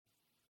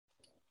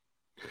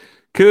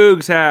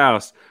Cougs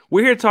House.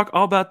 We're here to talk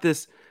all about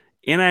this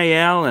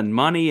NIL and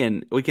money,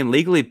 and we can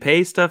legally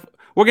pay stuff.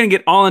 We're going to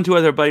get all into it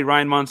with our buddy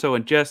Ryan Monceaux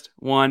in just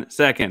 1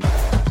 second.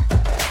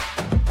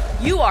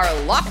 You are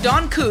Locked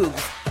On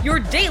Cougs, your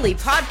daily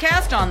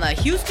podcast on the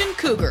Houston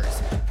Cougars,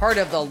 part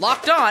of the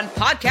Locked On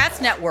Podcast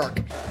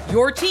Network,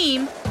 your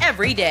team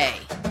every day.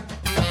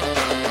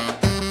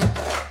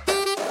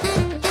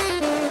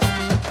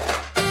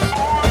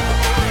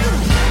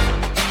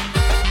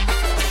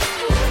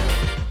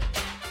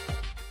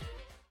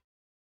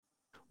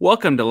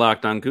 Welcome to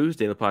Locked On Cougs,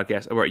 daily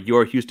podcast about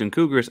your Houston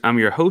Cougars. I'm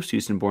your host,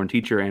 Houston-born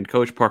teacher and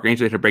coach Parker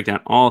Ainsley, here to break down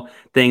all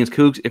things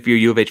Cougs. If you're a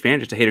U of H fan,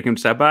 just a hater come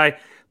stop by,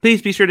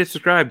 please be sure to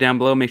subscribe down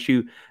below. Make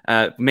sure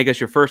you make us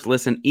your first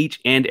listen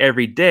each and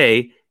every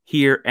day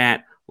here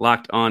at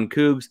Locked On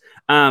Cougs.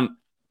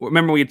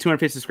 Remember, we have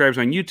 250 subscribers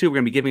on YouTube.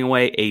 We're going to be giving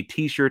away a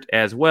t-shirt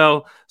as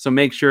well. So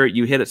make sure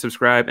you hit it,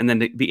 subscribe, and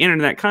then to be entered in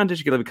that contest,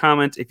 you can leave a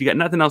comment. If you got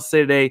nothing else to say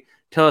today,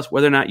 tell us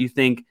whether or not you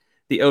think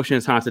the ocean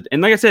is haunted.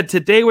 And like I said,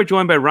 today we're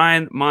joined by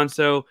Ryan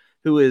Monceaux,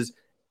 who is,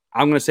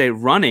 I'm going to say,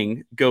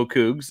 running Go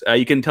Cougs.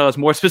 You can tell us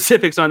more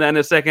specifics on that in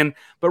a second.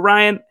 But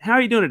Ryan, how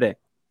are you doing today?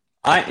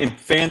 I am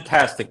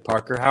fantastic,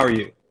 Parker. How are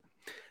you?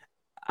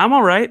 I'm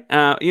all right.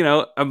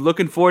 I'm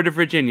looking forward to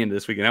Virginia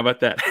this weekend. How about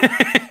that?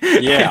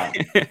 Yeah.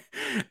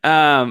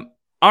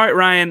 All right,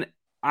 Ryan,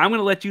 I'm going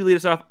to let you lead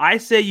us off. I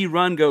say you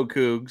run Go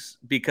Cougs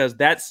because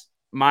that's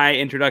my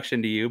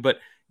introduction to you. But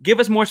give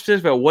us more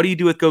specifics about what do you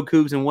do with Go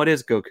Cougs and what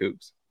is Go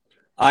Cougs?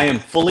 I am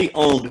fully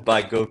owned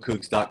by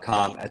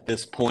GoCougs.com at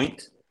this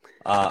point.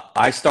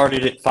 I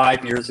started it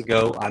 5 years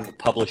ago. I'm the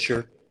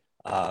publisher.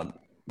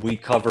 We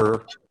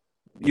cover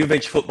U of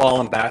H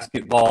football and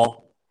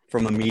basketball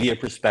from a media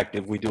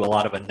perspective. We do a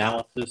lot of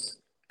analysis,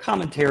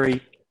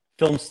 commentary,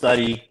 film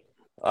study,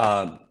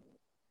 and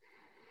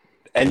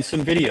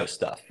some video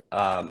stuff.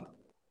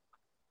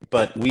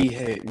 But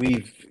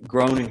we've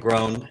grown and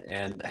grown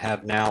and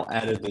have now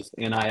added this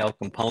NIL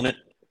component,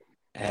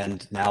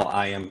 and now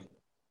I am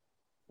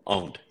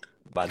owned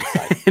by the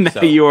site. Now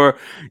so.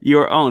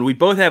 You're owned. We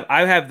both have.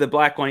 I have the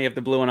black one. You have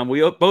the blue one.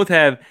 We both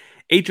have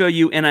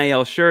HOU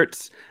NIL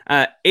shirts.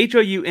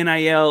 HOU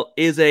NIL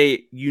is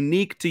a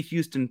unique to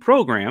Houston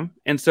program,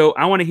 and so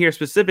I want to hear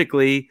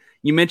specifically.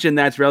 You mentioned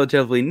that's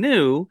relatively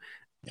new.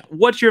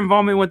 What's your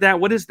involvement with that?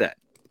 What is that?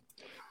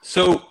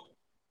 So,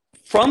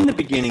 from the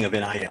beginning of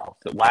NIL,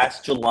 the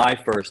last July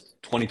 1st,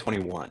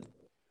 2021,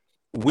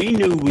 we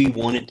knew we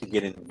wanted to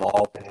get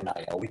involved in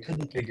NIL. We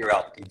couldn't figure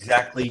out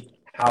exactly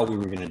how we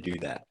were going to do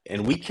that.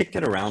 And we kicked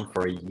it around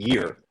for a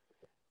year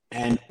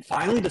and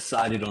finally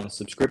decided on a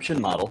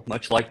subscription model,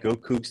 much like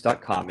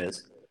GoCougs.com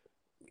is,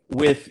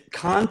 with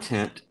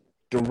content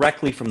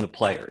directly from the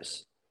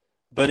players.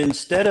 But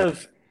instead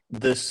of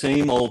the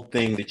same old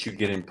thing that you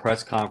get in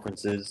press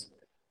conferences,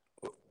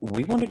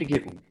 we wanted to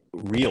get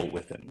real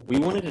with them. We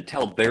wanted to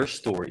tell their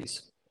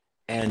stories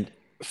and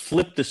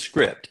flip the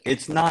script.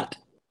 It's not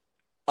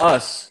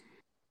us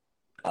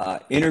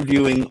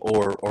interviewing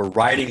or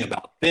writing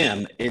about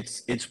them.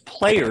 It's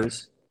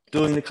players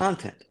doing the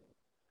content.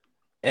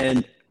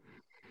 And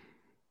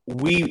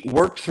we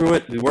worked through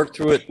it. We worked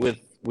through it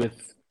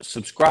with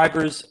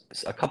subscribers.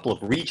 A couple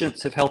of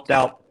regents have helped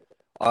out.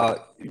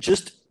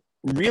 Just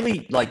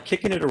really like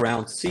kicking it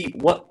around, see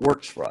what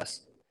works for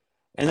us.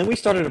 And then we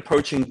started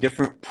approaching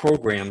different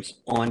programs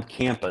on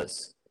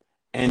campus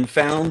and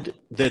found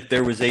that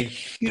there was a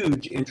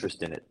huge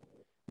interest in it.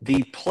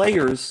 The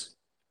players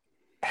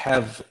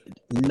have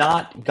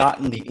not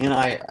gotten the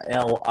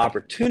NIL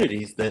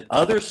opportunities that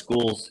other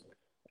schools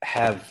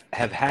have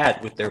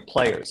had with their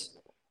players.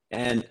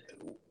 And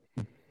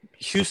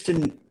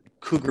Houston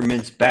Cougar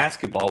men's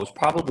basketball was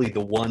probably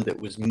the one that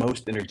was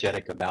most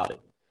energetic about it.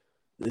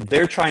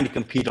 They're trying to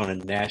compete on a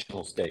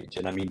national stage,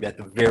 and I mean at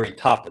the very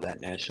top of that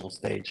national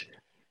stage.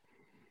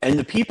 And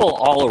the people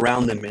all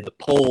around them in the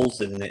polls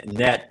and the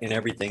net and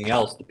everything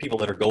else, the people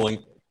that are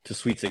going to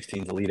Sweet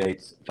 16s, Elite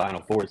 8s,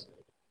 Final Fours,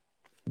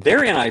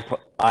 their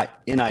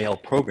NIL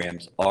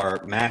programs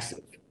are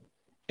massive,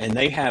 and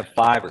they have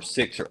 5 or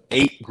 6 or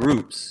 8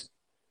 groups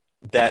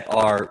that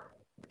are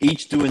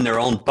each doing their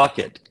own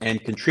bucket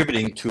and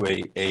contributing to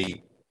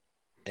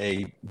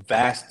a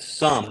vast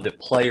sum that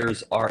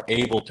players are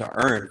able to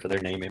earn for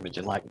their name, image,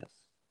 and likeness.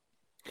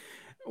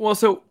 Well,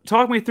 so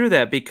talk me through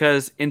that,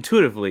 because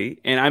intuitively,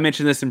 and I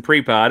mentioned this in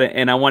pre-pod,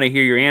 and I want to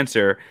hear your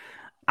answer,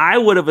 I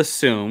would have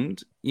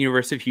assumed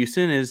University of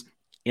Houston is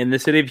in the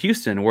city of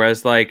Houston,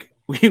 whereas like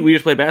we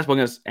just played basketball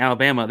against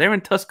Alabama. They're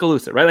in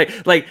Tuscaloosa,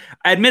 right? Like,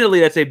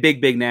 admittedly, that's a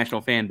big national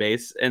fan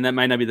base, and that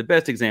might not be the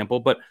best example,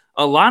 but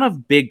a lot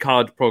of big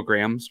college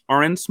programs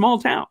are in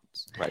small towns.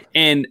 Right.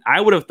 And I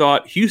would have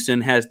thought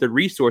Houston has the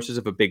resources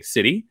of a big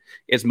city.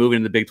 It's moving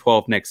to the Big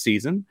 12 next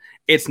season.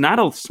 It's not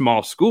a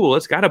small school.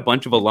 It's got a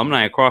bunch of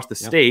alumni across the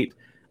state.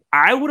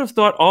 I would have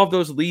thought all of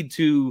those lead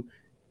to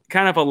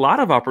kind of a lot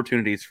of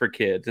opportunities for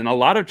kids and a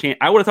lot of chance.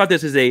 I would have thought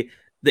this is the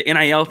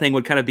NIL thing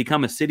would kind of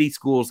become a city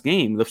schools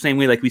game, the same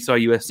way like we saw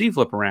USC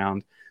flip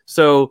around.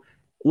 So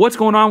what's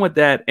going on with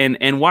that,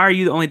 and why are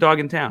you the only dog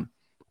in town?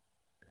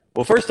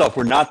 Well, first off,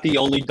 we're not the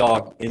only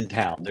dog in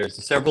town.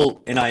 There's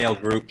several NIL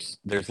groups.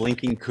 There's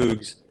Lincoln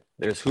Cougs.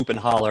 There's Hoop and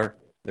Holler.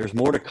 There's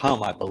more to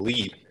come, I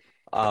believe.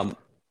 And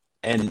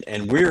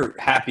we're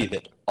happy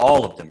that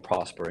all of them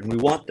prosper, and we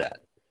want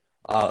that.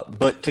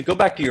 But to go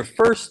back to your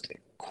first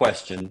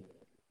question,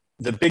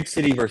 the big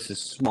city versus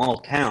small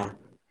town,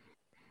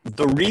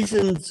 the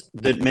reasons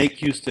that make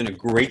Houston a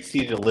great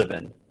city to live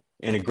in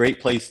and a great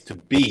place to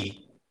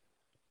be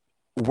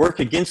work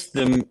against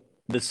the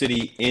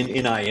city in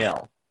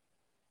NIL.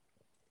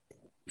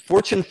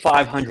 Fortune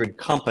 500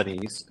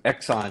 companies,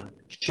 Exxon,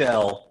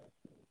 Shell,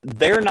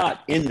 they're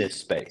not in this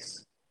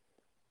space.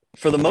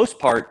 For the most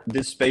part,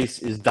 this space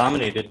is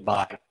dominated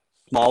by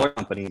smaller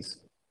companies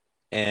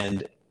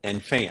and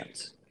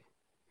fans.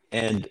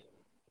 And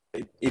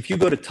if you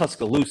go to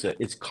Tuscaloosa,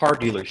 it's car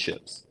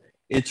dealerships.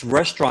 It's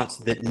restaurants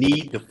that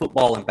need the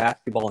football and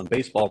basketball and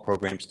baseball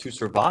programs to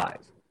survive.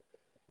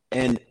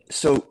 And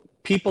so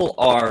people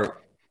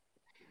are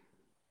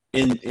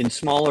in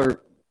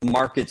smaller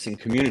markets and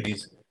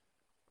communities,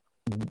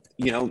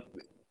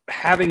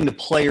 having the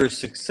players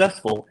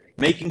successful,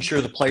 making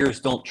sure the players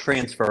don't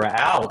transfer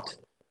out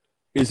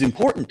is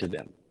important to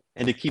them.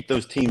 And to keep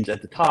those teams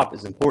at the top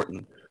is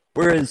important.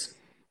 Whereas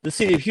the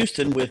city of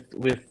Houston with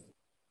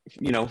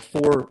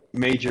 4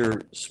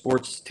 major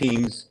sports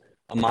teams,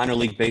 a minor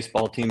league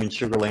baseball team in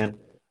Sugar Land,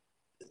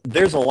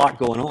 there's a lot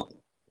going on.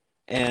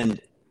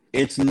 And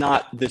it's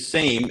not the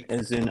same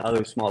as in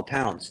other small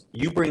towns.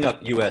 You bring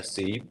up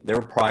USC, they're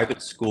a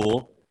private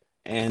school,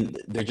 and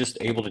they're just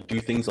able to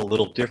do things a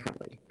little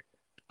differently.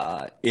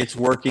 It's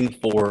working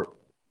for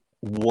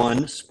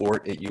one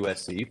sport at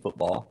USC,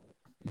 football,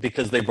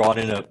 because they brought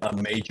in a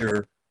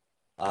major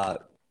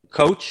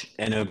coach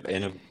and a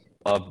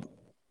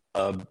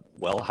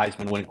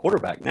Heisman winning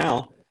quarterback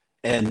now,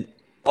 and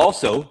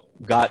also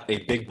got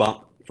a big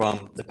bump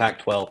from the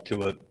Pac-12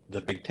 to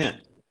the Big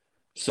Ten.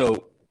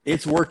 So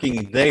it's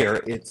working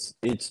there.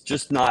 It's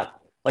just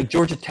not like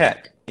Georgia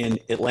Tech in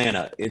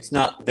Atlanta.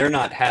 They're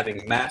not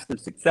having massive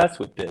success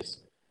with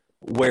this,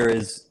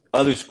 whereas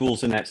other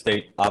schools in that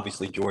state,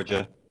 obviously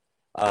Georgia,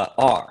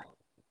 are.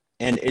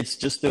 And it's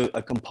just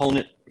a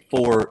component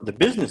for the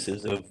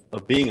businesses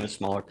of being in a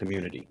smaller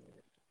community.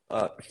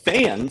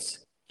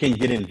 Fans can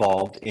get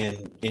involved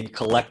in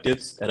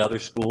collectives at other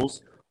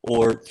schools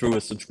or through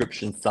a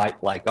subscription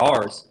site like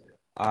ours.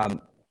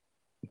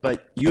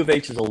 But U of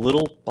H is a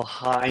little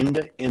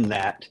behind in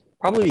that,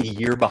 probably a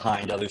year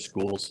behind other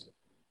schools.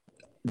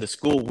 The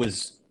school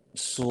was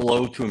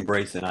slow to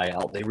embrace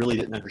NIL. They really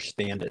didn't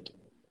understand it.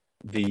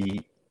 The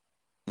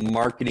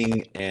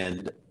marketing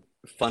and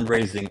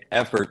fundraising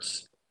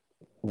efforts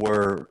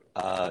were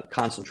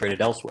concentrated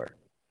elsewhere.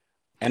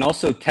 And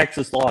also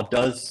Texas law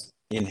does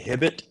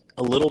inhibit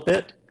a little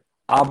bit.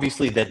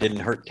 Obviously that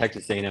didn't hurt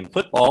Texas A&M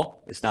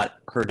football. It's not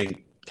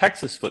hurting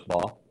Texas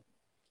football,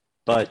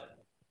 but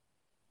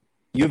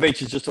U of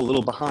H is just a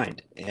little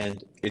behind,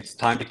 and it's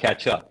time to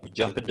catch up. You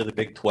jump into the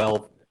Big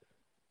 12,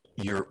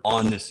 you're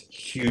on this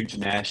huge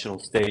national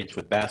stage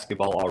with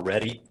basketball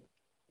already.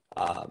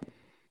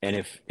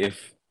 And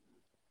if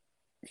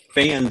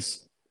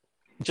fans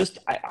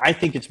I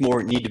think it's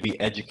more need to be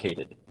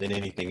educated than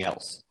anything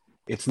else.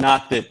 It's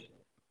not that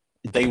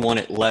they want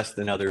it less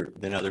than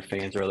other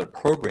fans or other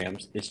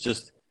programs. It's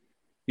just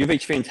U of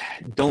H fans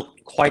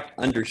don't quite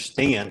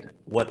understand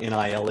what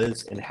NIL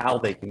is and how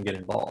they can get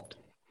involved.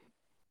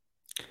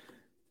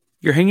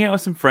 You're hanging out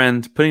with some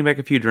friends, putting back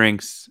a few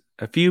drinks.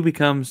 A few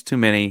becomes too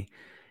many.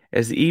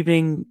 As the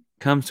evening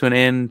comes to an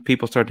end,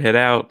 people start to head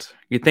out.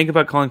 You think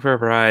about calling for a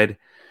ride,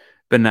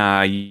 but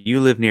nah, you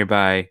live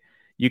nearby.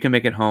 You can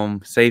make it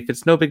home safe.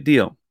 It's no big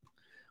deal.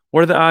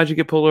 What are the odds you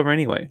get pulled over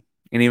anyway?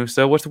 And even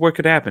so, what's the worst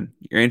could happen?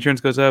 Your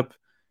insurance goes up,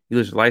 you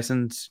lose your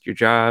license, your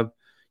job,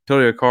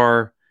 total your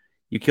car,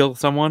 you kill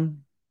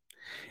someone.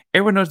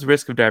 Everyone knows the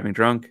risk of driving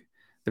drunk.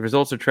 The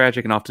results are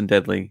tragic and often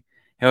deadly.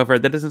 However,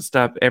 that doesn't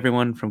stop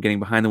everyone from getting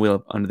behind the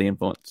wheel under the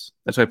influence.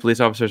 That's why police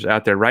officers are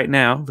out there right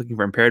now looking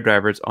for impaired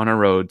drivers on our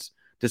roads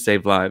to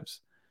save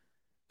lives.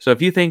 So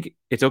if you think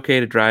it's okay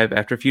to drive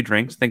after a few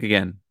drinks, think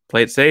again.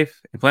 Play it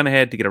safe and plan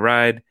ahead to get a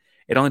ride.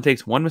 It only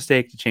takes one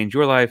mistake to change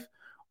your life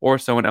or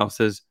someone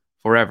else's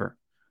forever.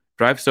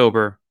 Drive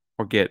sober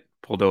or get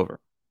pulled over.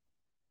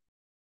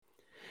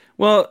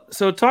 Well,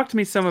 so talk to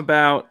me some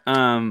about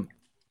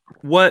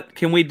what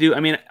can we do? I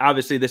mean,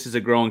 obviously, this is a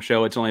growing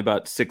show. It's only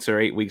about 6 or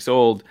 8 weeks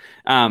old.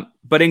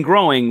 But in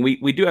growing,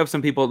 we do have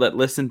some people that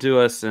listen to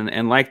us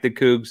and like the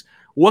Cougs.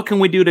 What can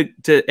we do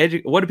to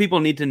educate? What do people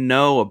need to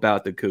know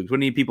about the Cougs?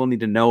 What do people need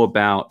to know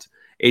about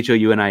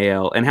HOU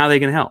NIL and how they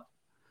can help?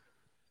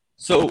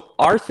 So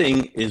our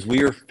thing is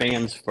we are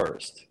fans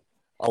first.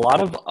 A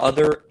lot of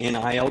other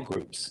NIL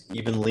groups,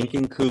 even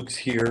Lincoln Cougs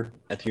here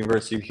at the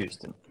University of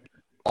Houston,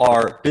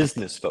 are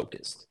business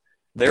focused.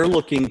 They're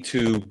looking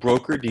to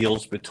broker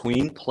deals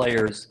between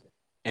players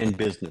and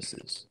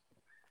businesses.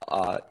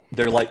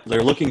 They're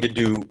looking to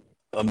do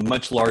a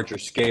much larger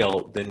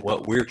scale than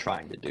what we're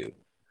trying to do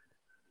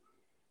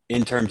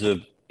in terms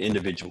of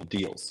individual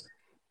deals.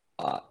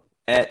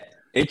 At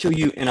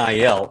HOU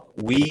NIL,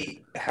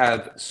 we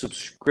have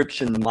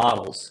subscription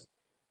models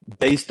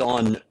based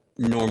on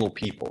normal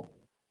people,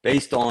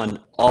 based on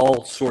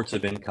all sorts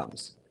of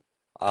incomes.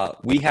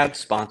 We have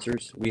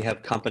sponsors, we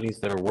have companies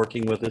that are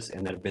working with us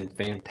and that have been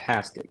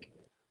fantastic,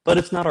 but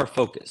it's not our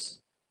focus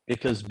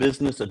because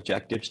business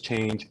objectives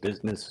change,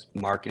 business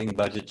marketing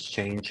budgets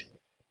change,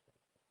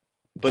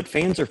 but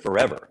fans are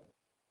forever.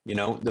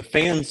 The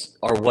fans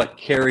are what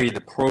carry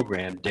the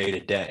program day to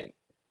day.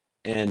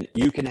 And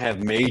you can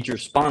have major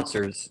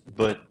sponsors,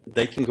 but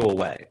they can go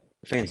away.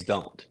 Fans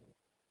don't.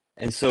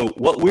 And so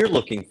what we're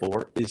looking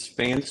for is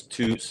fans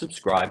to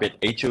subscribe at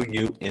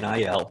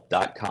hounil.com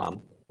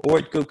or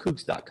at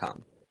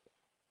gocougs.com.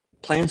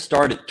 Plans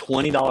start at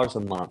 $20 a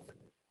month,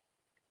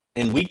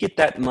 and we get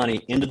that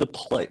money into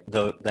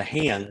the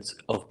hands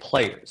of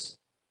players.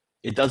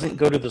 It doesn't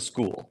go to the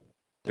school.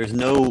 There's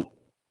no,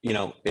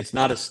 it's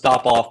not a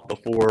stop off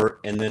before,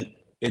 and then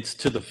it's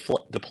to the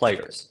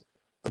players.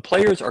 The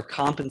players are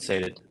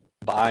compensated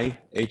by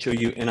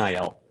HOU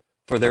NIL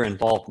for their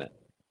involvement.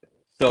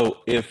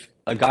 So if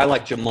a guy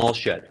like Jamal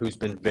Shed, who's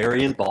been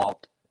very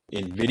involved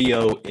in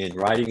video, in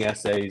writing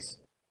essays,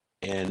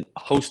 and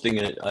hosting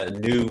a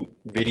new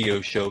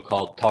video show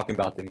called Talking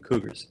About Them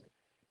Cougars,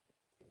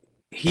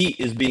 he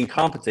is being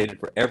compensated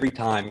for every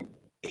time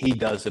he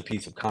does a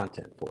piece of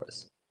content for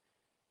us.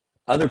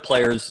 Other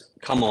players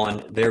come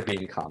on, they're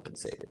being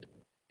compensated.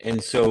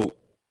 And so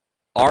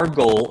our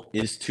goal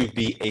is to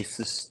be a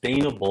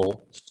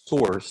sustainable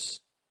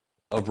source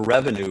of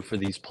revenue for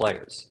these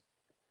players.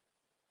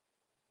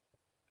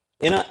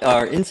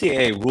 Our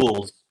NCAA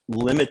rules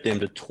limit them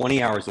to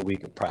 20 hours a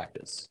week of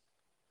practice.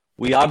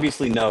 We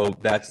obviously know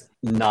that's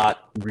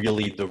not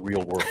really the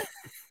real world.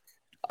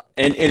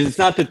 And it's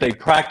not that they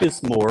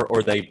practice more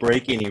or they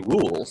break any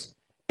rules.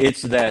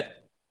 It's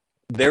that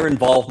their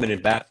involvement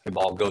in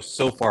basketball goes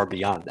so far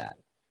beyond that.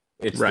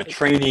 It's right. The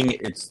training.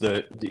 It's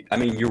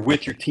you're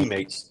with your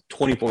teammates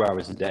 24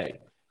 hours a day.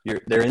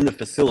 They're in the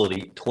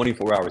facility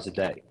 24 hours a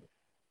day.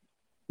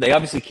 They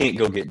obviously can't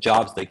go get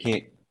jobs. They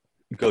can't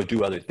go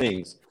do other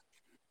things.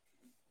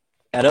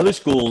 At other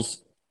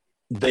schools,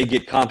 they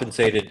get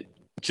compensated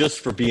just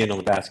for being on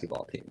the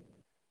basketball team.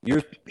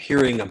 You're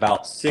hearing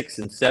about 6-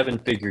 and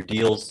 7-figure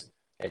deals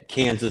at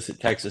Kansas, at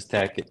Texas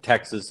Tech, at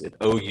Texas, at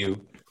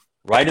OU,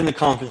 right in the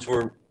conference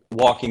we're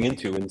walking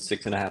into in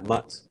 6.5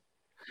 months.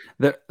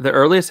 The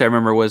earliest I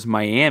remember was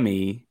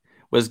Miami.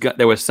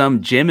 There was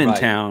some gym in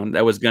town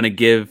that was going to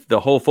give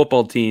the whole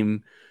football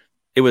team.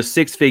 It was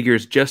 6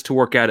 figures just to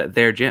work out at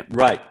their gym.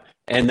 Right,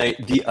 and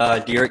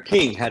Derek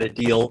King had a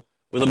deal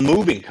with a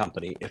moving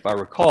company, if I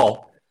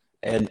recall,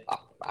 and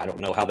I don't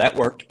know how that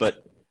worked,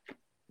 but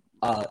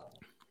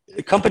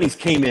the companies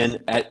came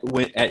in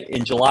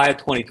in July of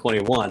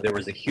 2021. There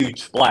was a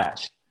huge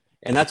splash,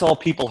 and that's all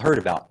people heard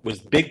about was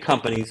big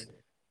companies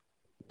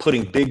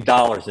putting big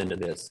dollars into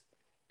this.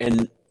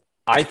 And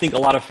I think a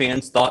lot of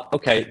fans thought,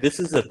 okay, this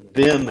is a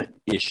them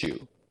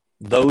issue.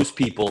 Those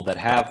people that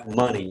have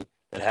money,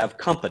 that have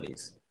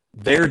companies,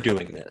 they're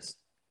doing this.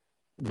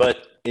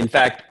 But in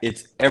fact,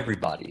 it's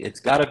everybody.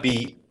 It's got to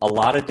be a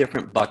lot of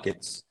different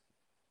buckets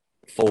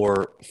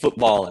for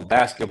football and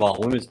basketball,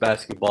 women's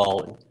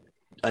basketball, and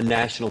a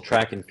national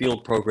track and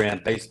field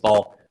program,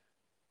 baseball.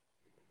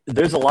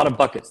 There's a lot of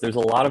buckets. There's a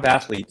lot of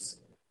athletes.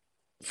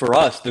 For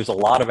us, there's a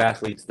lot of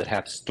athletes that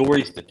have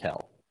stories to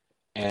tell.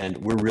 And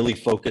we're really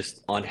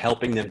focused on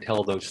helping them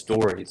tell those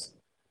stories,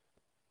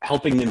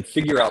 helping them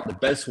figure out the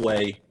best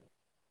way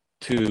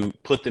to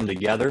put them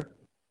together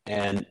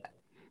and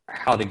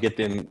how to get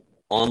them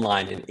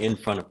online and in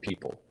front of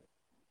people.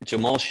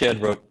 Jamal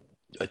Shed wrote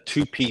a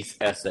 2-piece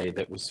essay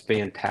that was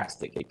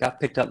fantastic. It got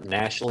picked up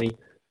nationally.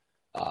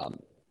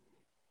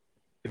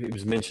 It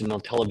was mentioned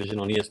on television,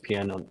 on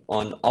ESPN,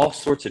 on all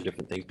sorts of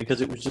different things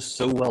because it was just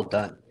so well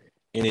done.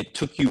 And it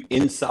took you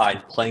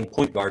inside playing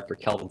point guard for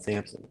Kelvin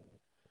Sampson.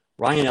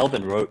 Ryan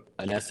Elvin wrote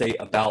an essay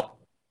about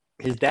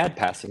his dad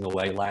passing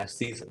away last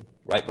season,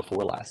 right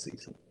before last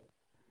season.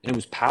 And it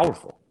was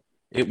powerful.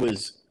 It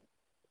was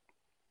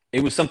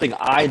something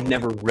I'd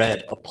never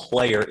read a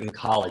player in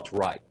college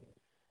write.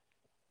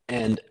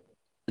 And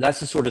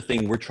that's the sort of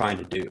thing we're trying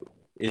to do,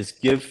 is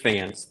give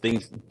fans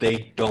things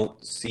they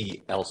don't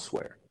see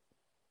elsewhere.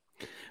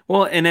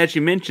 Well, and as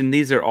you mentioned,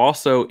 these are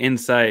also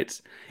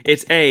insights.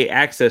 It's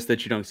access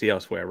that you don't see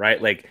elsewhere,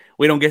 right? Like,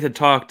 we don't get to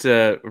talk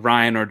to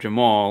Ryan or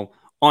Jamal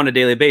on a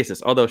daily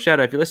basis. Although,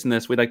 Shadow, if you listen to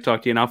this, we'd like to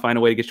talk to you, and I'll find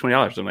a way to get you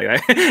 $20 or something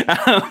like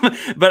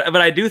that. But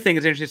I do think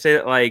it's interesting to say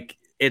that, like,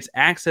 it's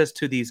access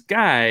to these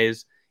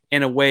guys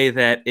in a way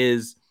that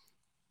is,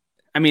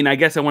 I mean, I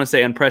guess I want to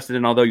say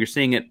unprecedented, although you're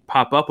seeing it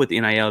pop up with the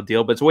NIL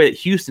deal, but it's a way that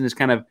Houston is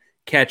kind of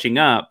catching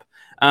up.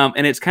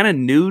 And it's kind of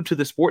new to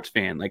the sports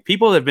fan. Like,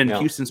 people have been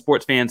Houston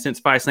sports fans since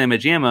Phi Slamma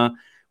Jamma.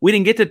 We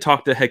didn't get to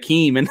talk to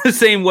Hakeem in the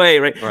same way,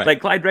 right?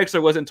 Like, Clyde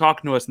Drexler wasn't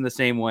talking to us in the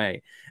same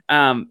way.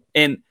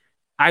 And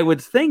I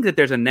would think that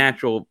there's a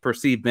natural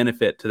perceived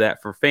benefit to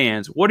that for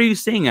fans. What are you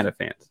seeing out of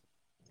fans?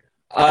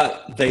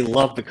 They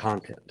love the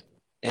content,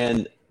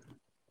 and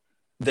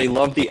they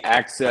love the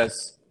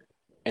access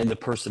and the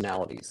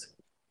personalities.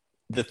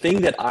 the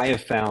thing that I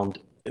have found,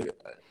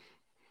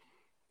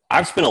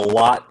 I've spent a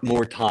lot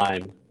more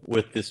time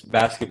with this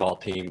basketball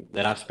team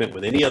than I've spent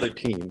with any other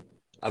team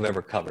I've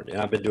ever covered. And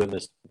I've been doing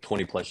this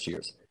 20 plus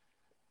years.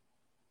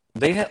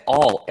 They had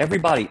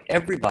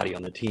everybody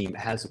on the team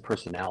has a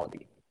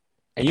personality.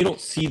 And you don't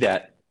see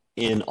that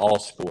in all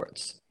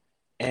sports.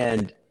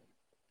 And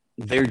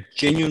they're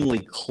genuinely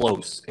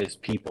close as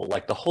people.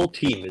 Like the whole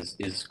team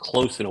is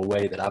close in a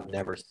way that I've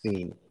never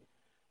seen.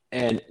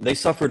 And they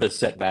suffered a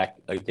setback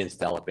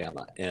against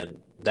Alabama. And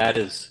that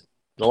is,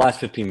 the last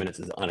 15 minutes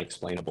is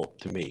unexplainable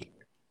to me.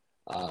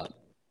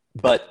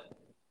 But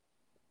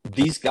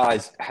these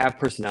guys have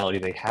personality.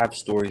 They have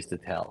stories to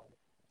tell.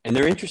 And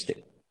they're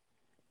interesting.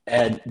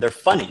 And they're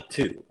funny,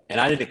 too. And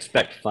I didn't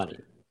expect funny.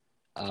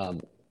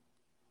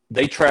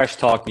 They trash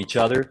talk each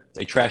other.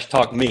 They trash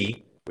talk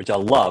me, which I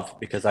love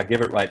because I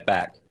give it right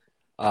back.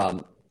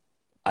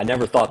 I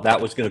never thought that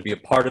was going to be a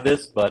part of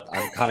this, but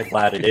I'm kind of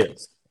glad it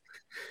is.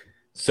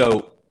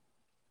 So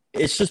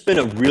it's just been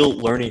a real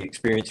learning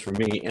experience for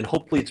me, and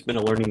hopefully it's been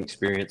a learning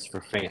experience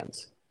for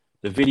fans.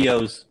 The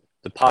videos,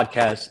 the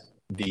podcast,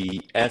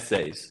 the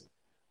essays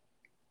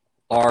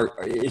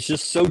it's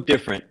just so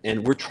different,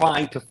 and we're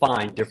trying to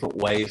find different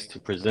ways to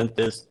present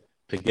this,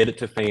 to get it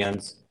to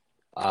fans.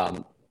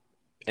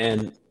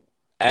 And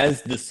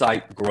as the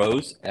site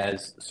grows,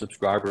 as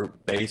subscriber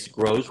base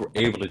grows, we're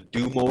able to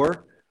do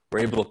more. We're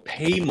able to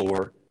pay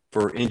more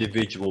for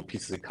individual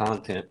pieces of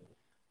content,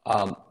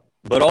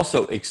 but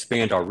also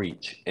expand our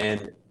reach.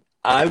 And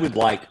I would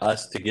like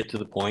us to get to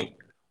the point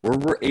where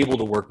we're able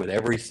to work with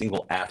every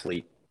single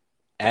athlete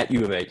at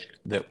U of H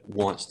that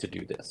wants to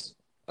do this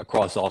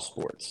across all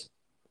sports.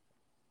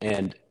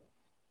 And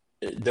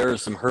there are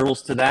some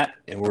hurdles to that,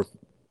 and we're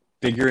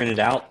figuring it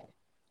out.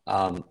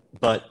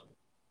 But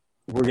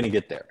we're going to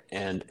get there.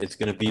 And it's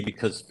going to be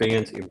because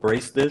fans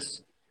embrace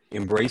this,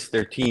 embrace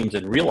their teams,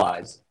 and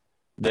realize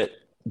that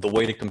the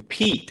way to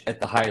compete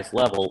at the highest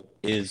level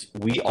is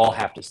we all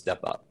have to step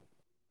up.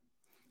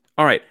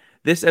 All right.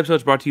 This episode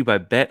is brought to you by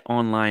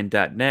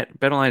betonline.net.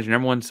 BetOnline is your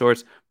number one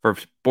source for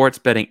sports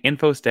betting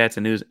info, stats,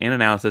 and news and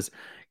analysis.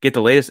 Get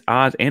the latest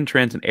odds and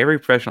trends in every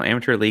professional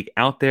amateur league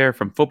out there,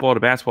 from football to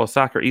basketball,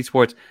 soccer,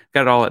 esports.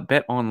 Got it all at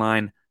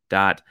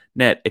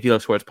betonline.net. If you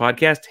love sports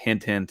podcast,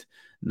 hint, hint,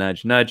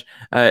 nudge, nudge.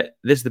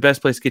 This is the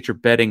best place to get your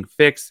betting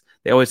fix.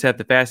 They always have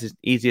the fastest,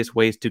 easiest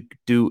ways to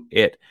do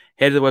it.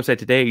 Head to the website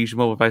today. Use your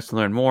mobile device to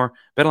learn more.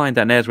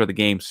 BetOnline.net is where the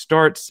game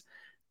starts.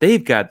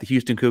 They've got the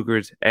Houston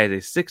Cougars as a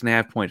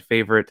 6.5-point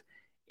favorite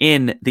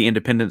in the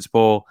Independence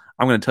Bowl.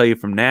 I'm going to tell you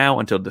from now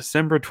until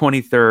December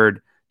 23rd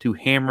to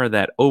hammer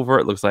that over.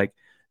 It looks like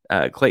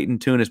Clayton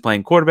Tune is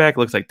playing quarterback. It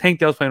looks like Tank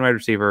Dell's playing wide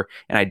receiver.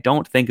 And I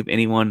don't think of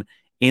anyone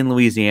in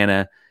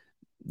Louisiana,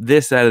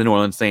 this side of the New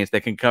Orleans Saints,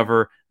 that can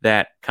cover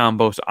that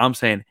combo. So I'm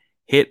saying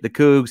hit the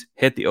Cougs,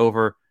 hit the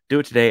over. Do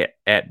it today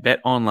at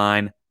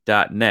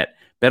betonline.net.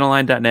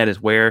 BetOnline.net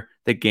is where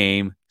the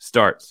game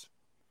starts.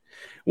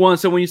 Well,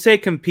 so when you say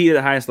compete at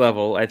the highest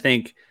level, I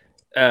think,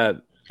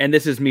 and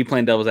this is me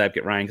playing devil's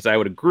advocate, Ryan, because I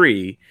would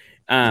agree.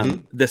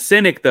 The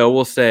cynic, though,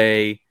 will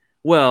say,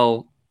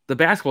 well, the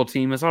basketball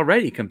team is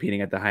already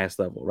competing at the highest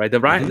level, right? The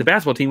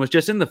basketball team was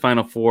just in the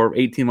Final Four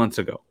 18 months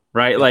ago,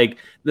 right? Like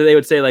they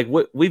would say, like,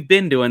 we've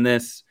been doing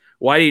this.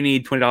 Why do you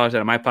need $20 out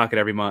of my pocket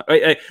every month?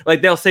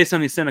 Like they'll say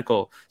something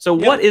cynical. So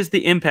what is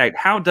the impact?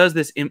 How does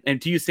this,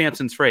 and to use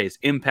Sampson's phrase,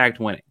 impact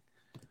winning?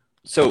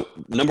 So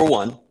number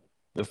one,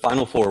 the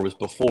Final Four was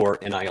before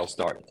NIL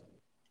started.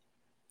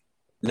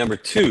 Number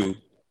two,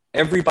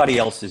 everybody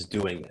else is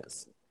doing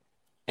this.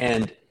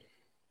 And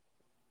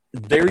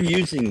they're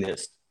using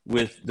this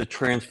with the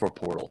transfer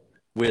portal,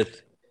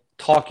 with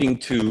talking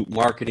to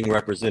marketing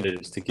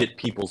representatives to get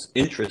people's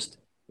interest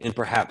in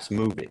perhaps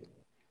moving.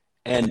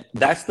 And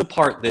that's the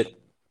part that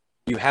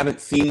you haven't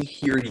seen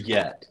here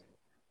yet,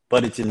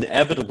 but it's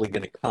inevitably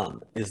going to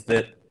come, is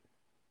that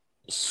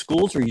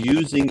schools are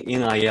using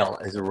NIL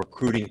as a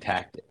recruiting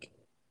tactic.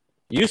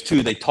 Used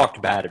to, they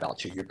talked bad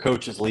about you. Your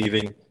coach is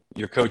leaving.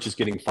 Your coach is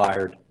getting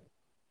fired.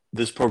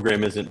 This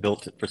program isn't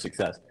built for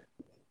success.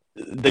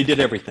 They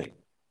did everything.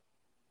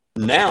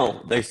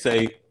 Now they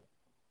say,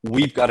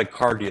 we've got a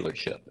car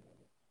dealership.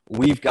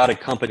 We've got a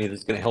company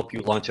that's going to help you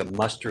launch a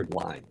mustard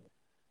line,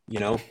 you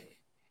know?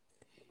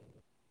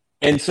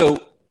 And so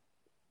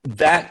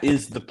that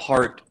is the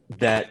part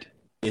that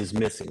is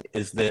missing,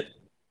 is that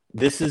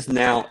this is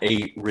now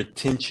a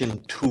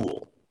retention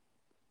tool.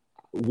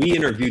 We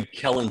interviewed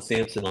Kellen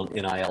Sampson on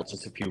NIL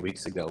just a few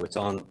weeks ago. It's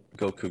on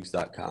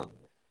gocougs.com.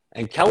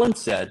 And Kellen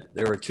said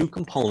there are two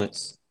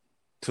components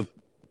to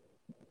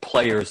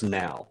players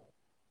now.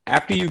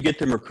 After you get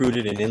them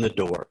recruited and in the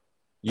door,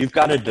 you've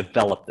got to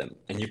develop them,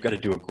 and you've got to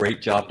do a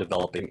great job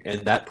developing.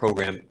 And that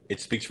program, it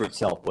speaks for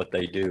itself, what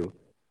they do,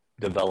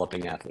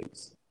 developing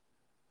athletes.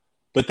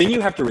 But then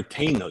you have to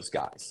retain those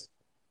guys.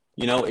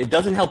 You know, it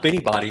doesn't help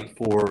anybody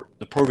for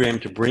the program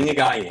to bring a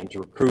guy in,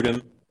 to recruit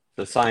him,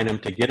 to sign him,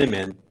 to get him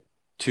in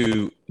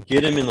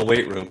the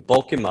weight room,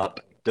 bulk him up,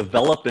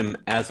 develop him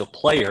as a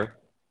player,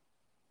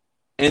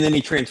 and then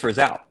he transfers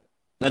out.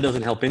 That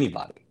doesn't help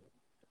anybody.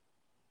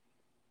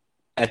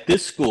 at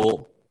this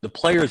school, the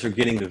players are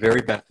getting the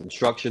very best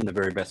instruction, the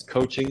very best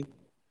coaching.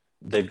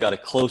 They've got a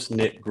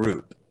close-knit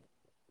group.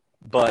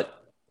 But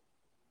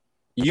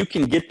you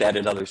can get that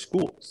at other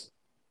schools.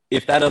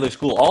 If that other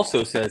school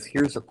also says,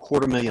 here's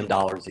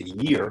 $250,000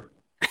 a year,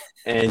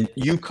 and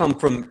you come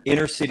from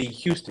inner city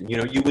Houston,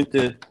 you went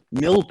to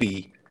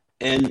Milby,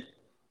 and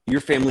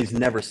your family's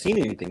never seen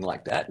anything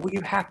like that, well,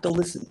 you have to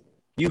listen.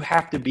 You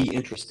have to be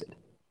interested.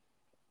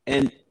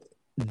 And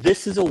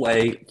this is a way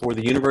for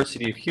the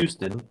University of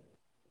Houston,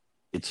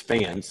 its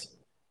fans,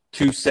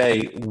 to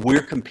say,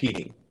 we're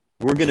competing.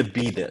 We're going to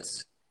be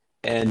this.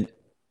 And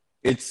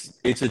it's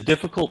a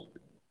difficult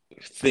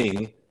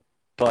thing,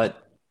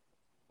 but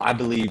I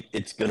believe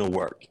it's going to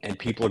work, and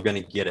people are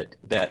going to get it,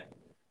 that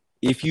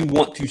if you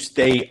want to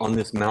stay on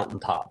this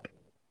mountaintop,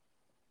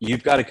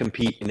 you've got to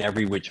compete in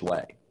every which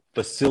way.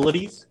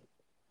 Facilities,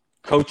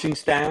 coaching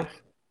staff,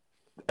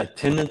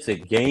 attendance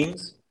at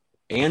games,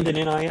 and an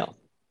NIL.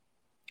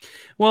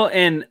 Well,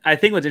 and I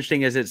think what's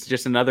interesting is it's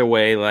just another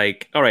way,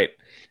 like, all right,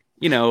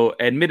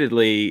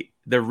 admittedly,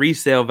 the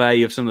resale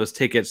value of some of those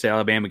tickets to the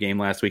Alabama game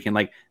last weekend,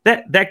 like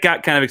that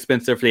got kind of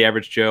expensive for the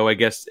average Joe. I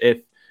guess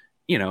if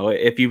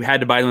you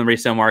had to buy them in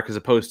resale market as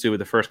opposed to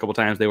the first couple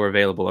times they were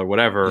available or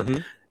whatever,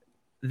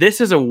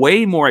 this is a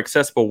way more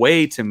accessible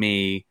way to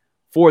me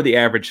for the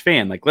average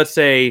fan. Like, let's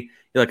say,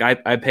 like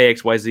I pay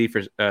XYZ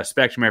for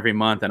Spectrum every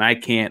month, and I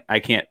can't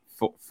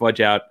fudge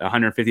out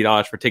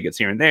 $150 for tickets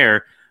here and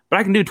there, but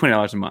I can do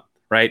 $20 a month,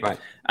 right?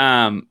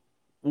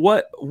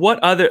 What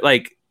other,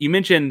 like you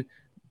mentioned,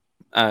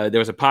 there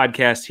was a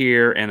podcast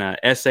here and an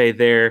essay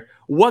there.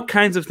 What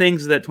kinds of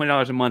things does that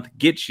 $20 a month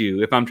get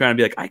you? If I'm trying to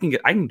be like, I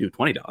can do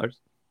 $20.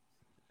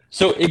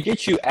 So it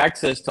gets you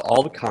access to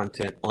all the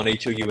content on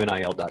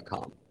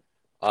HOUNIL.com.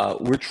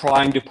 We're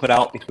trying to put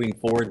out between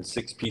 4 and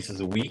 6 pieces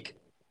a week.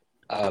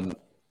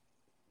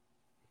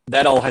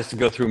 That all has to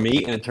go through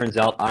me, and it turns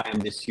out I am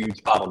this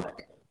huge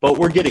bottleneck. But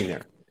we're getting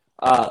there.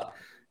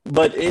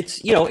 But it's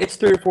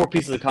 3 or 4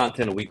 pieces of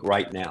content a week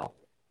right now.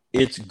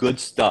 It's good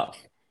stuff.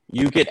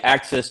 You get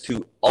access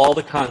to all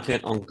the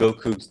content on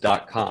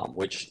GoCougs.com,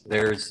 which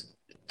there's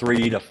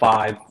 3 to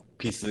 5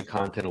 pieces of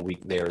content a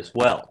week there as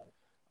well.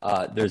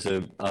 There's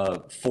a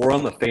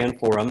forum, a fan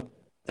forum,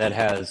 that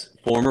has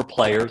former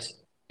players.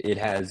 It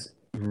has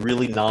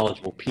really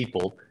knowledgeable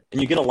people,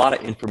 and you get a lot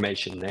of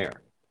information there.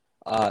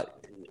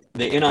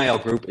 The NIL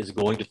group is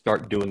going to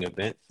start doing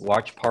events,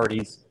 watch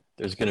parties.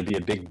 There's going to be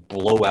a big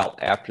blowout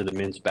after the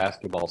men's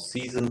basketball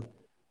season.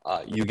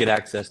 You get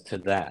access to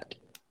that.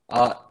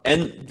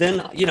 And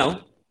then,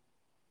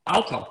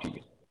 I'll talk to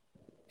you.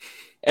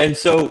 And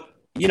so,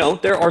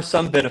 there are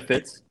some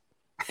benefits,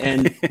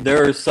 and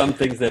there are some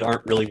things that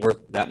aren't really worth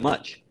that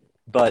much.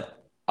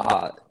 But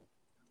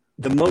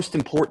the most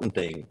important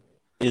thing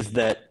is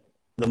that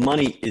the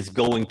money is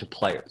going to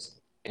players,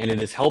 and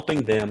it is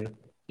helping them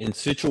in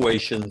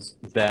situations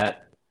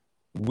that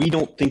we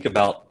don't think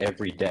about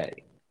every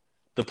day.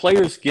 The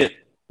players get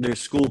their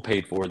school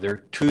paid for, their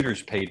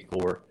tutors paid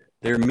for,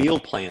 their meal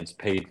plans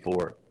paid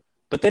for,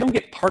 but they don't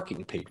get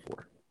parking paid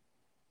for.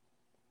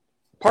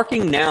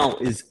 Parking now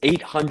is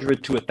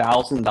 $800 to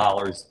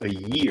 $1,000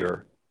 a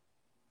year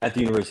at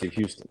the University of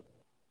Houston.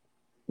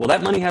 Well,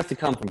 that money has to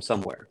come from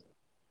somewhere.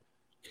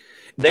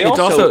 They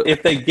also,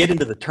 if they get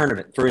into the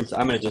tournament, for instance,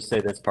 I'm going to just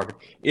say this, Parker.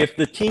 If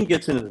the team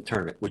gets into the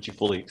tournament, which you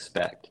fully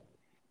expect,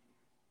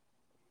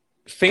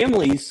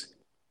 families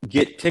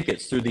get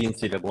tickets through the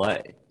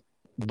NCAA,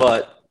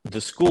 but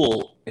the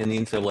school and the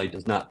NCAA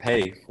does not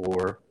pay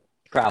for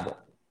travel,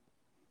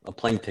 a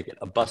plane ticket,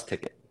 a bus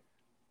ticket.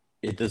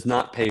 It does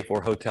not pay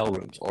for hotel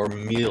rooms or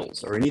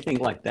meals or anything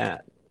like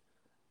that.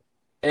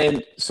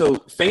 And so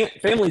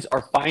families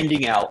are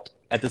finding out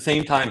at the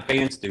same time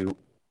fans do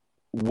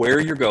where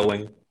you're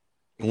going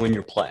and when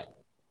you're playing.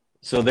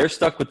 So they're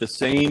stuck with the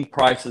same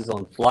prices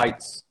on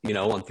flights,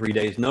 on 3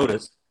 days'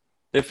 notice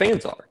that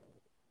fans are.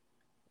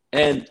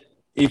 And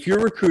if you're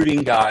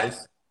recruiting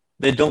guys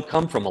that don't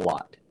come from a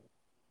lot,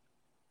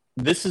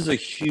 this is a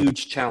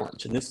huge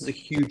challenge, and this is a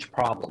huge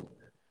problem.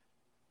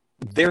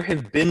 There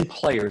have been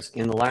players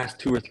in the last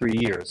 2 or 3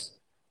 years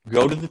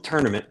go to the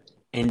tournament,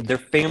 and their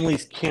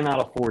families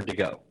cannot afford to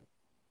go.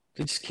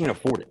 They just can't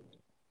afford it.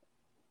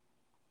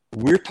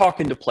 We're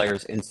talking to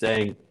players and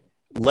saying,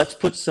 let's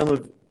put some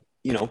of,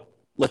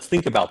 let's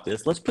think about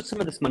this. Let's put some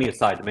of this money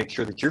aside to make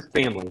sure that your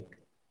family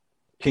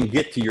can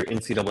get to your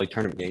NCAA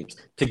tournament games,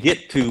 to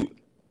get to,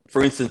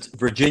 for instance,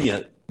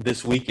 Virginia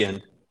this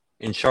weekend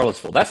in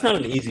Charlottesville. That's not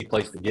an easy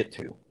place to get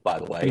to, by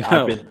the way.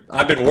 No.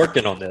 I've been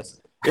working on this.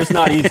 It's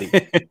not easy.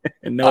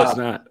 No, it's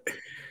not.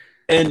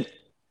 And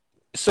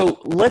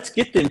so let's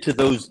get them to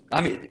those.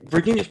 I mean,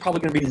 Virginia's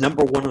probably going to be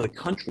number 1 in the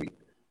country.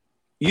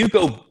 You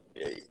go,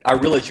 I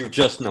realize you're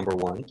just number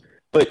 1,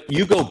 but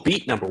you go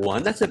beat number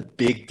 1, that's a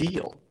big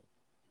deal.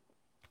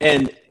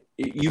 And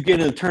you get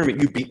in the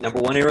tournament, you beat number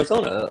 1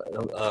 Arizona,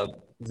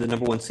 the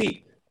number 1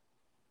 seed.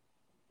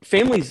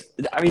 Families,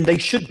 I mean, they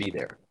should be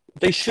there.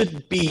 They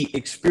should be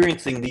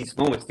experiencing these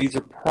moments. These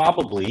are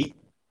probably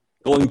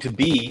going to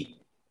be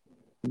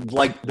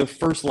like the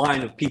first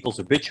line of people's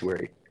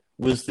obituary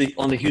was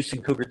on the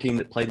Houston Cougar team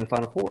that played in the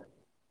Final Four.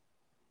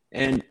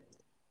 And,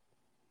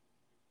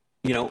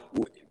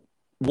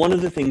 one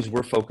of the things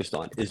we're focused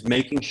on is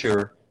making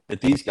sure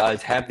that these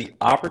guys have the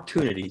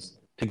opportunities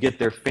to get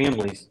their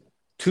families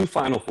to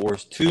Final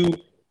Fours, to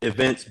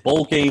events,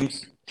 bowl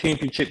games,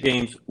 championship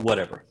games,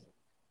 whatever.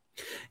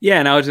 Yeah,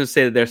 and I was going to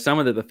say that there's some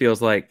of it that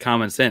feels like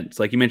common sense.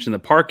 Like you mentioned the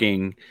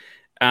parking.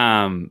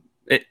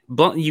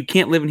 You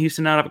can't live in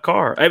Houston and not have a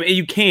car. I mean,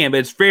 you can,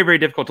 but it's very, very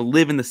difficult to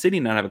live in the city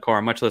and not have a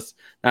car, much less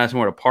not have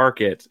somewhere to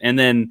park it. And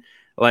then,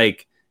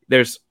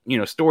 there's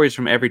stories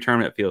from every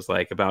tournament, it feels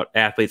like, about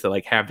athletes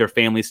that have their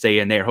family stay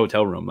in their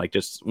hotel room,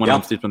 just one of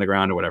them sleeps on the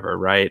ground or whatever,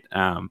 right?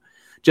 And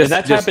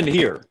that's happened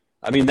here.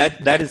 I mean,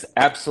 that has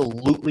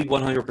absolutely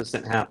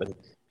 100% happened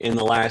in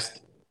the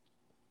last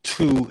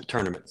 2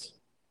 tournaments.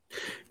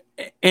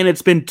 And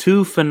it's been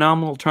 2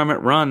 phenomenal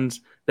tournament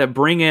runs that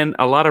bring in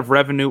a lot of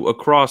revenue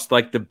across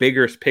the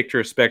bigger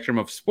picture spectrum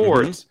of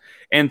sports.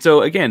 And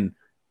so again,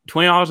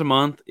 $20 a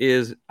month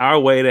is our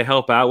way to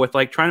help out with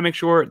trying to make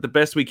sure the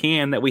best we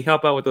can that we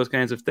help out with those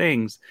kinds of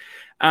things.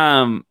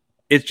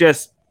 It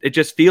just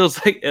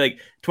feels like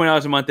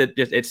 $20 a month. It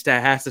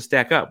has to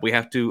stack up. We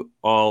have to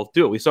all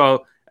do it. We saw,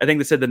 I think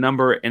they said the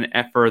number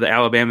for the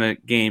Alabama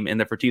game in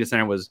the Fertitta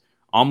Center was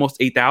almost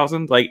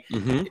 8,000.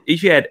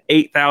 If you had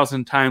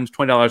 8,000 times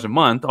 $20 a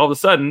month, all of a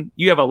sudden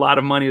you have a lot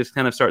of money to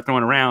kind of start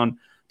throwing around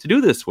to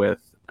do this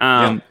with.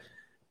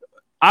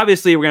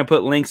 Obviously, we're going to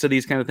put links to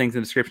these kind of things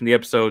in the description of the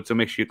episode, so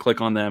make sure you click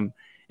on them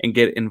and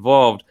get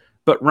involved.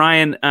 But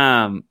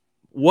Ryan,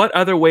 what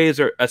other ways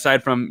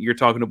aside from you're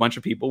talking to a bunch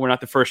of people, we're not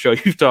the first show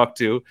you've talked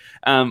to,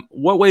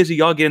 what ways are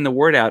y'all getting the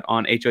word out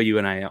on HOU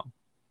NIL?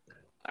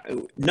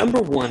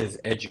 Number one is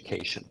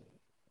education.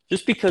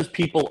 Just because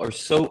people are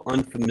so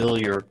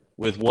unfamiliar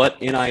with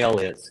what NIL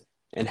is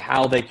and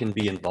how they can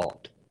be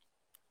involved.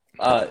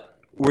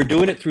 We're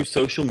doing it through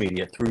social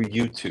media, through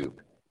YouTube,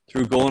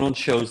 through going on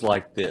shows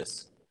like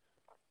this.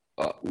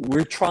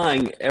 We're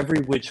trying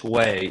every which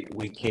way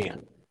we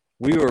can.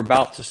 We are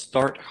about to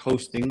start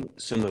hosting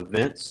some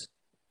events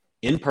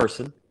in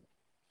person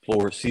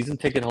for season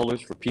ticket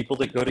holders, for people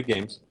that go to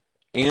games,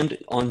 and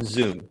on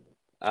Zoom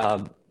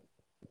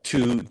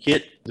to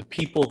get the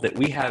people that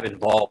we have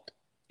involved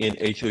in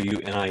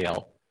HOU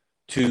NIL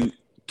to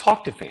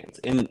talk to fans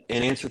and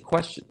answer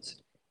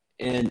questions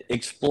and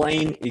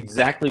explain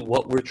exactly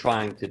what we're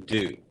trying to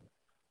do.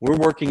 We're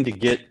working to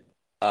get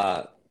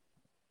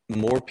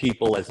more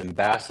people as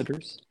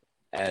ambassadors,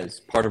 as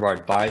part of our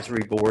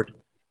advisory board,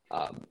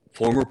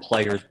 former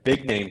players,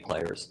 big name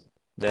players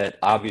that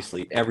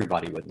obviously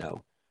everybody would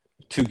know,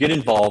 to get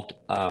involved.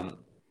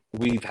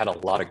 We've had a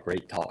lot of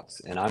great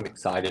talks, and I'm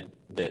excited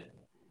that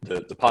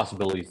the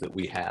possibilities that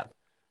we have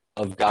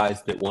of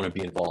guys that want to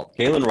be involved.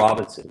 Galen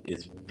Robinson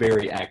is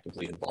very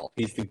actively involved.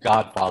 He's the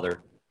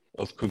godfather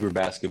of Cougar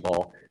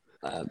basketball.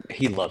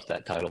 He loves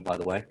that title, by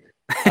the way.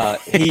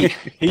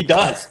 He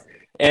does.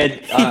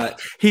 And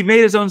he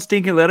made his own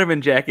stinking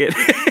Letterman jacket.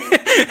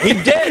 He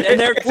did, and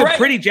they're great. A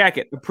pretty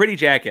jacket.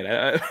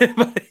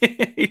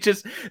 He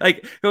just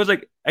it was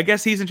I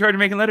guess he's in charge of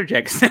making letter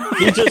jackets.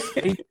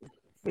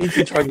 He's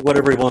in charge of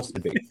whatever he wants to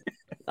be.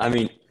 I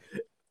mean,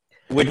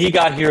 when he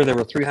got here, there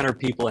were 300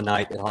 people a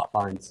night at Hot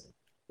Pines,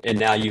 and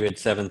now you had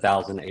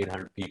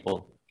 7,800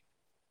 people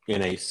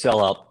in a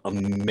sellout,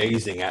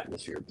 amazing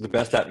atmosphere. The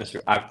best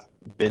atmosphere. I've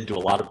been to a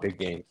lot of big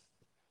games.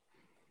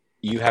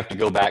 You have to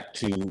go back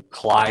to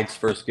Clyde's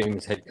first game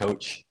as head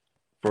coach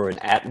for an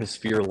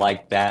atmosphere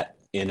like that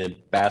in a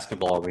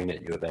basketball arena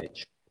at U of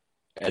H.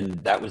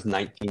 And that was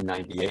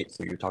 1998,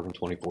 so you're talking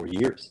 24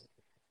 years.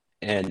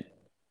 And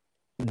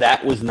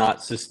that was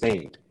not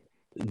sustained.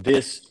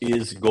 This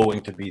is going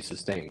to be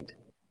sustained.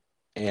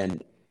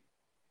 And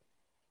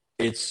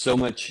it's so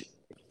much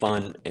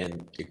fun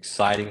and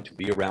exciting to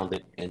be around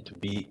it and to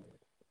be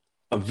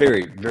a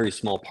very, very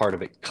small part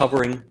of it,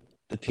 covering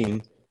the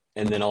team,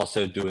 and then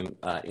also doing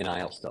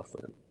NIL stuff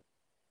with them.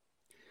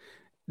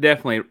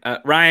 Definitely.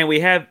 Ryan, we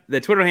have the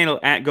Twitter handle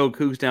at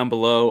GoCougs down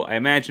below. I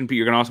imagine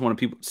you're going to also want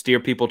to steer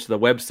people to the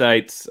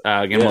websites.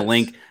 Again, we'll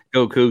link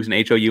GoCougs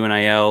and HOU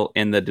NIL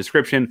in the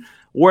description.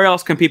 Where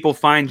else can people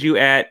find you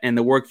at and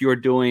the work you're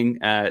doing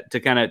to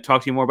kind of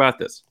talk to you more about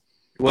this?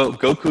 Well,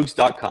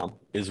 GoCougs.com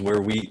is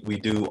where we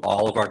do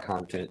all of our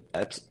content.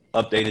 That's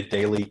updated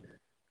daily.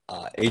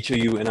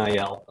 HOU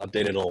NIL,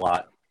 updated a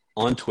lot.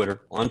 On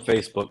Twitter, on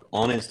Facebook,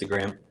 on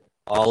Instagram,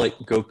 all at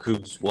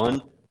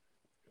GoCougs1.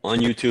 On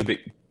YouTube at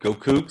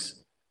GoCougs.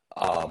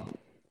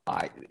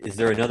 Is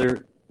there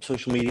another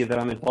social media that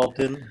I'm involved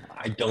in?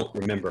 I don't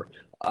remember.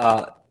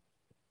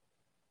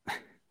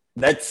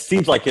 That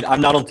seems like it.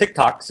 I'm not on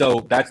TikTok,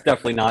 so that's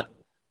definitely not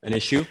an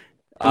issue.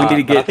 We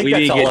need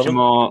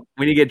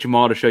to get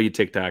Jamal to show you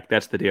TikTok.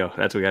 That's the deal.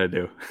 That's what we got to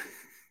do.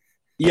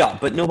 Yeah,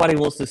 but nobody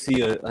wants to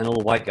see an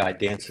old white guy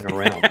dancing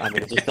around. I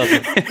mean, it just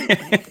doesn't.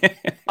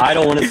 I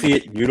don't want to see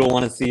it. You don't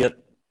want to see it.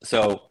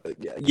 So,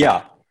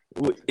 yeah,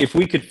 if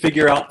we could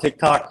figure out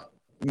TikTok,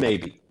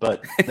 maybe,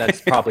 but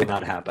that's probably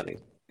not happening.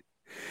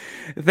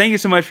 Thank you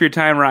so much for your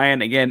time,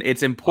 Ryan. Again,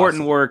 it's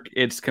important Awesome. work.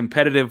 It's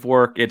competitive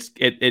work.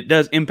 It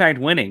does impact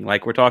winning,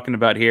 like we're talking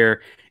about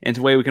here. And it's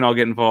a way we can all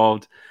get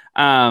involved.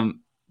 Thank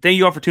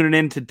you all for tuning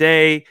in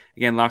today.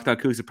 Again, Locked On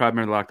Cougs, the proud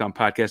member of the Locked On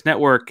Podcast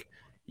Network.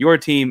 Your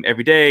team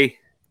every day.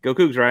 Go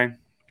Cougs, Ryan.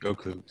 Go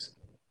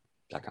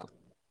Cougs.com.